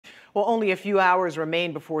Well, only a few hours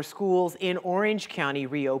remain before schools in Orange County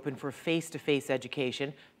reopen for face-to-face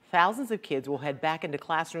education. Thousands of kids will head back into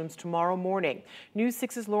classrooms tomorrow morning. News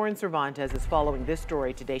 6's Lauren Cervantes is following this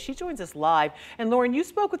story today. She joins us live. And Lauren, you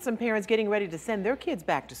spoke with some parents getting ready to send their kids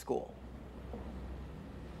back to school.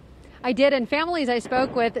 I did, and families I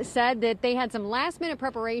spoke with said that they had some last-minute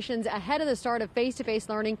preparations ahead of the start of face-to-face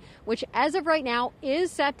learning, which as of right now is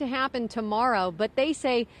set to happen tomorrow. But they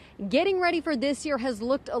say getting ready for this year has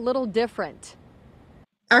looked a little different.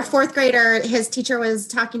 Our fourth grader, his teacher was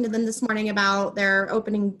talking to them this morning about their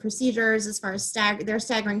opening procedures as far as their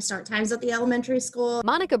staggering start times at the elementary school.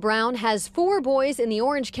 Monica Brown has 4 boys in the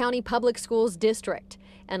Orange County Public Schools district.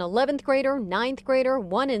 An 11th grader, 9th grader,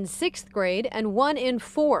 1 in 6th grade, and 1 in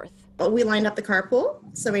 4th. We lined up the carpool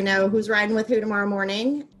so we know who's riding with who tomorrow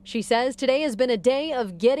morning. She says today has been a day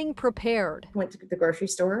of getting prepared. Went to the grocery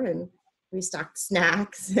store and restocked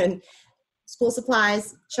snacks and school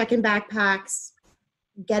supplies, checking backpacks,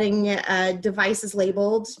 getting devices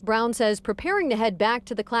labeled. Brown says preparing to head back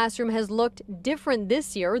to the classroom has looked different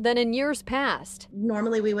this year than in years past.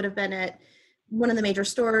 Normally we would have been at one of the major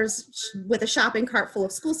stores with a shopping cart full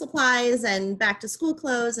of school supplies and back to school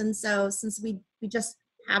clothes. And so since we just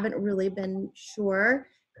haven't really been sure,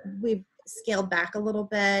 we've scaled back a little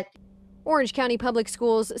bit. Orange County Public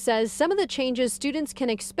Schools says some of the changes students can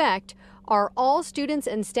expect are all students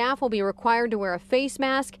and staff will be required to wear a face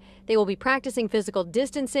mask. They will be practicing physical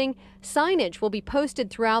distancing. Signage will be posted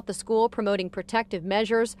throughout the school promoting protective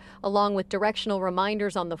measures, along with directional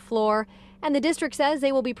reminders on the floor. And the district says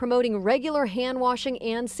they will be promoting regular hand washing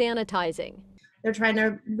and sanitizing. They're trying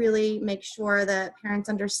to really make sure that parents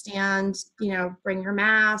understand, bring your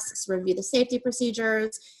masks, review the safety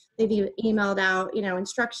procedures. They've emailed out,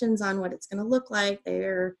 instructions on what it's going to look like.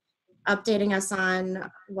 They're updating us on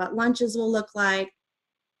what lunches will look like.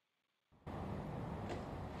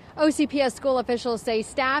 OCPS school officials say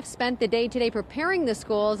staff spent the day today preparing the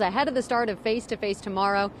schools ahead of the start of face-to-face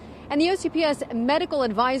tomorrow. And the OCPS Medical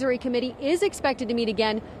Advisory Committee is expected to meet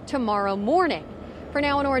again tomorrow morning. For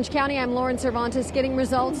now in Orange County, I'm Lauren Cervantes getting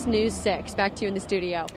results, News 6. Back to you in the studio.